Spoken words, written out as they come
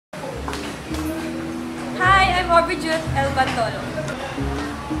Aubrey Bantolo.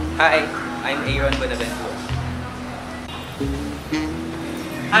 Hi, I'm Eiron Buenaventura.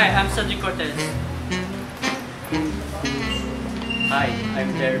 Hi, I'm Cedrick Cortez. Hi, I'm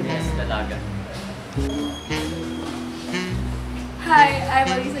Dalagan. Hi, I'm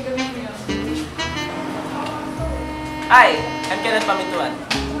Alyssa Gaviño. Hi, I'm Kenneth Pamintuan.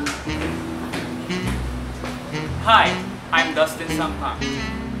 Hi, I'm Dustin Sampang.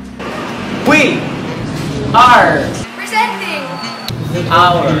 We are Presenting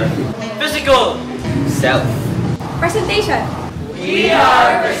our Physical Self. presentation. We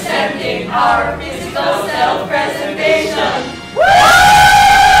are presenting our physical self-presentation.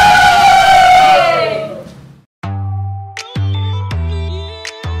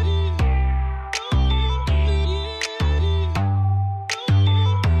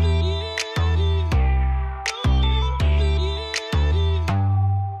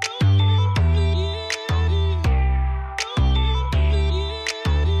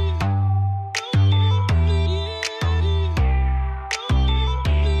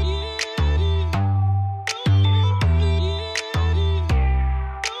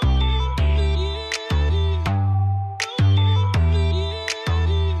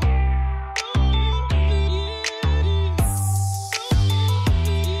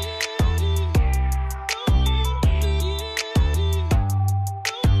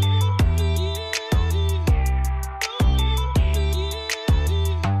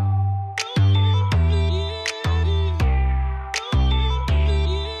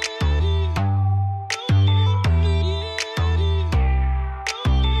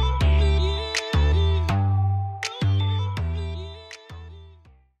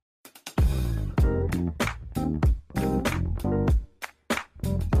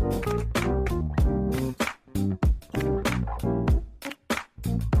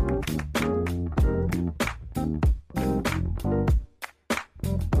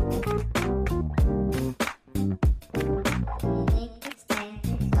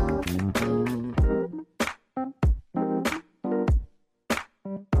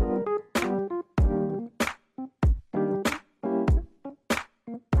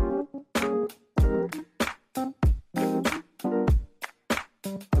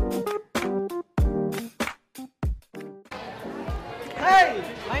 Hey,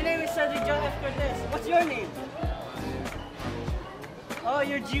 my name is Cedrick Cortez. What's your name? Oh,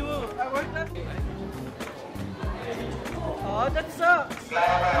 you're Jiwoo. I work left. Oh, that sucks. Come on,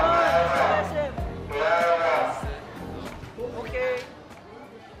 that's impressive. Okay.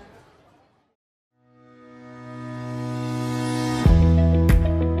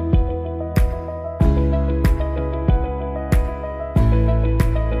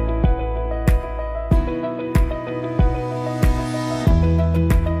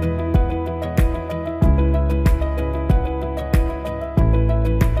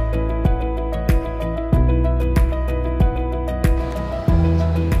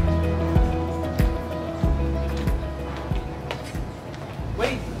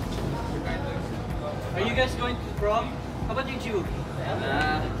 Are you guys going to the prom? How about you, Jiwoo?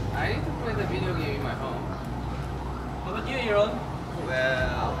 I need to play the video game in my home. How about you, Eiron?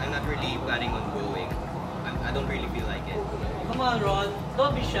 Well, I'm not really planning on going. I don't really feel like it. Come on, Ron.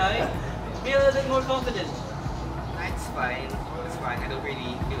 Don't be shy. Be a little bit more confident. It's fine. It's fine. I don't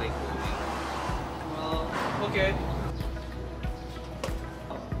really feel like going. Well, okay.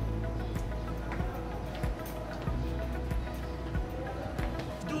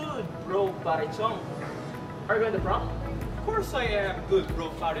 Dude, bro, Parichong. Are you going to prom? Of course I am, good bro,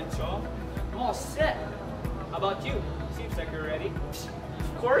 Parichong. I'm all set. How about you? Seems like you're ready.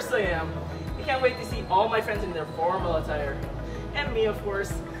 Of course I am. I can't wait to see all my friends in their formal attire. And me, of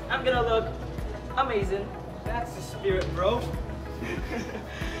course. I'm gonna look amazing. That's the spirit, bro.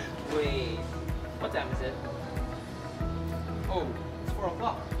 Wait, what time is it? Oh, it's 4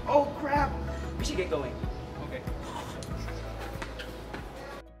 o'clock. Oh crap! We should get going. Okay.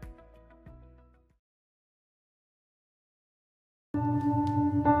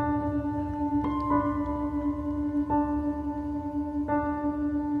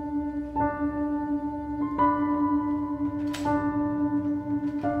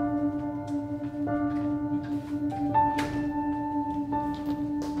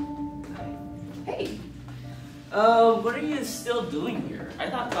 What are you still doing here? I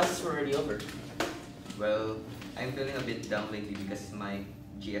thought classes were already over. Well, I'm feeling a bit down lately because my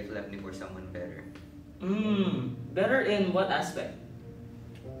GF left me for someone better. Better in what aspect?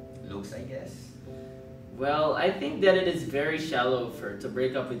 Looks, I guess. Well, I think that it is very shallow of her to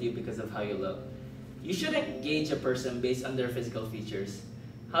break up with you because of how you look. You shouldn't gauge a person based on their physical features.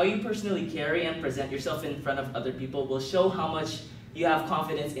 How you personally carry and present yourself in front of other people will show how much you have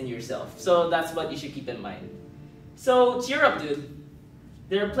confidence in yourself. So that's what you should keep in mind. So cheer up, dude.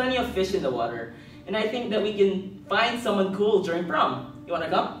 There are plenty of fish in the water, and I think that we can find someone cool during prom. You wanna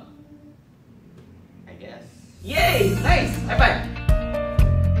come? I guess. Yay! Nice! High five!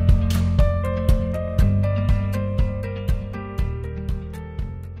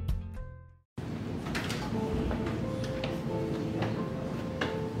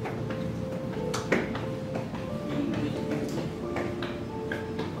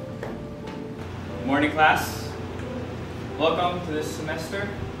 Morning, class. Welcome to this semester.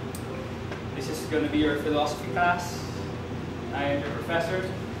 This is going to be your philosophy class. I am your professor.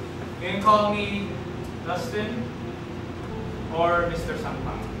 You can call me Dustin or Mr.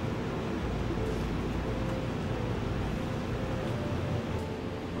 Sampang.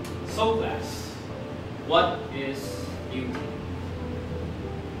 So, class, what is beauty?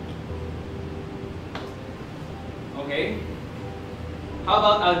 Okay. How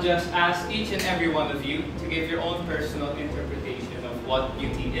about I'll just ask each and every one of you to give your own personal interpretation of what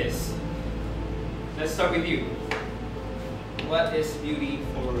beauty is. Let's start with you. What is beauty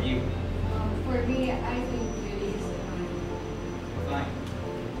for you? For me, I think beauty is divine. Divine.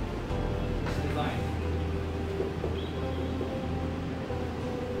 It's divine.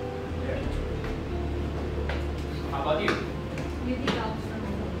 Yeah. How about you? Beauty comes from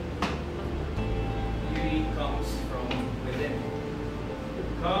within. Beauty comes from within.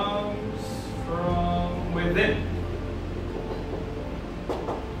 Comes from within.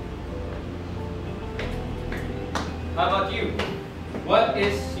 How about you? What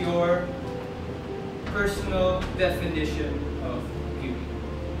is your personal definition of beauty?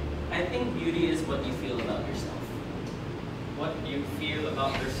 I think beauty is what you feel about yourself. What you feel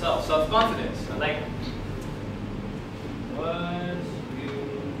about yourself. Self-confidence. I like it. What you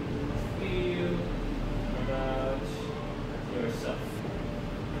feel about yourself.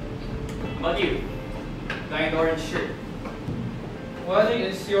 How about you? Guy in orange shirt. What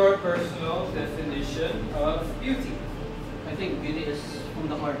is your personal definition of beauty? I think beauty is from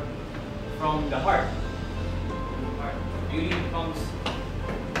the heart. From the heart. Heart. Beauty comes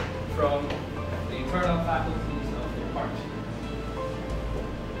from the internal faculties of your heart.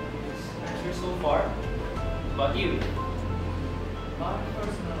 Yes. Answer so far. How about you? My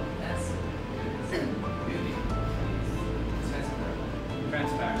personal essence is beauty is transparent.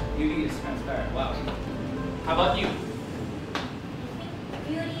 Transparent. Beauty is transparent. Wow. How about you?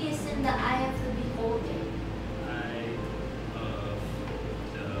 Beauty is in the eye of the beholder. Eye of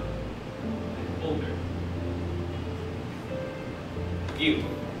the beholder. You,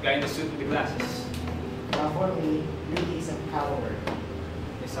 guy in the suit with the glasses. For me, beauty is a power.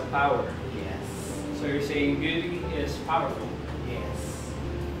 It's a power. Yes. So you're saying beauty is powerful. Yes.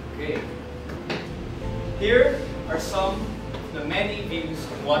 Okay. Here are some of the many views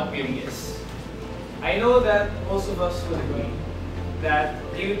on what beauty is. I know that most of us would agree that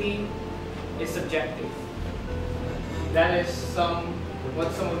beauty is subjective. That is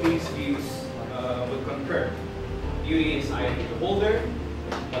what some of these views would concur. Beauty is either the beholder,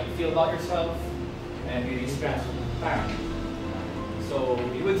 what you feel about yourself, and beauty is transparent. So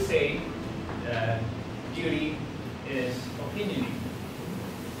we would say that beauty is opinionated,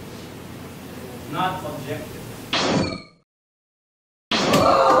 not objective.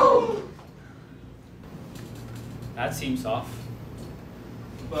 That seems off.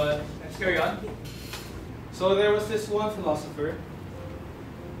 But let's carry on. So there was this one philosopher.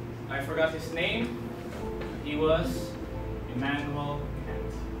 I forgot his name. He was Immanuel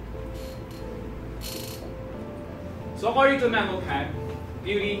Kant. So according to Immanuel Kant,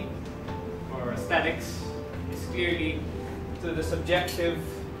 beauty or aesthetics is clearly to the subjective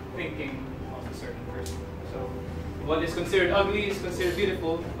thinking of a certain person. So what is considered ugly is considered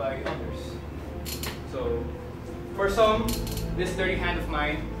beautiful by others. So for some, this dirty hand of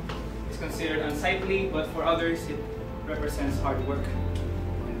mine is considered unsightly, but for others it represents hard work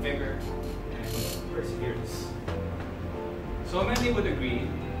and vigor and perseverance. So many would agree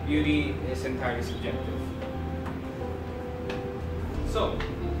beauty is entirely subjective. So,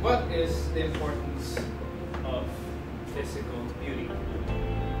 what is the importance of physical beauty?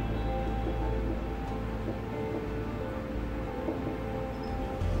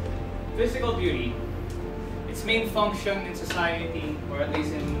 Physical beauty, its main function in society, or at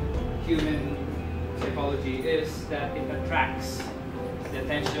least in human psychology, is that it attracts the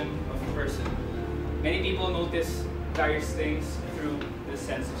attention of a person. Many people notice various things through the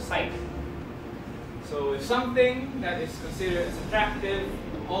sense of sight. So if something that is considered as attractive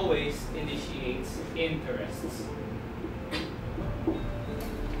always initiates interests.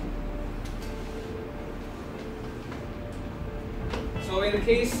 So in the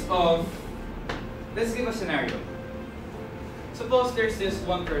case of, let's give a scenario. Suppose there's this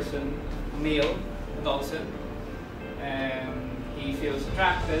one person, male, adolescent, and he feels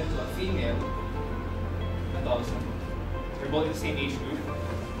attracted to a female adolescent. They're both in the same age group.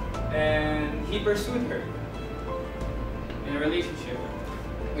 And he pursued her in a relationship,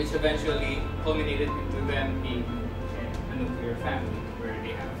 which eventually culminated into them being a nuclear family, where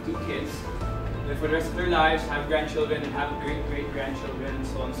they have 2 kids, live for the rest of their lives, have grandchildren, and have great-great-grandchildren, and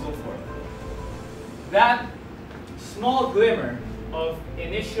so on and so forth. That small glimmer of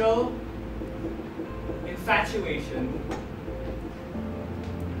initial infatuation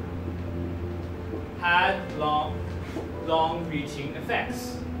had long-reaching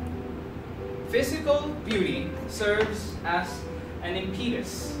effects. Physical beauty serves as an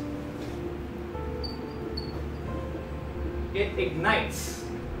impetus. It ignites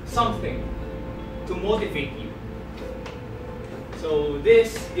something to motivate you. So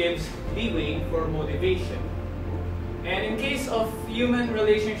this gives leeway for motivation. And in case of human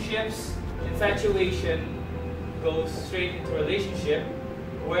relationships, infatuation goes straight into a relationship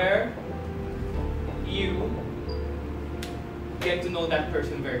where you get to know that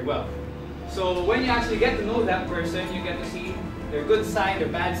person very well. So when you actually get to know that person, you get to see their good side, their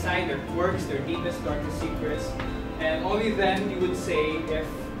bad side, their quirks, their deepest, darkest secrets. And only then you would say if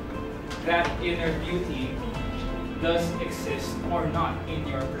that inner beauty does exist or not in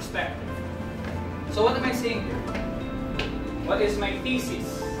your perspective. So what am I saying here? What is my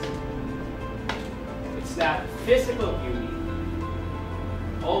thesis? It's that physical beauty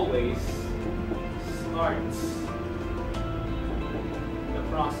always starts the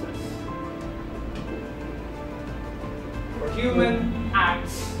process. For human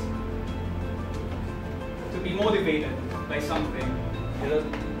acts to be motivated by something,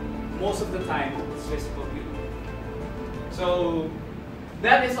 most of the time it's physical beauty. So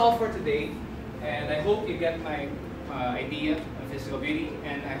that is all for today, and I hope you get my idea of physical beauty,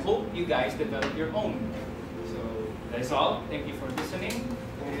 and I hope you guys develop your own. So that is all. Thank you for listening,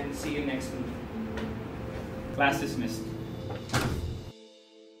 and see you next week. Class dismissed.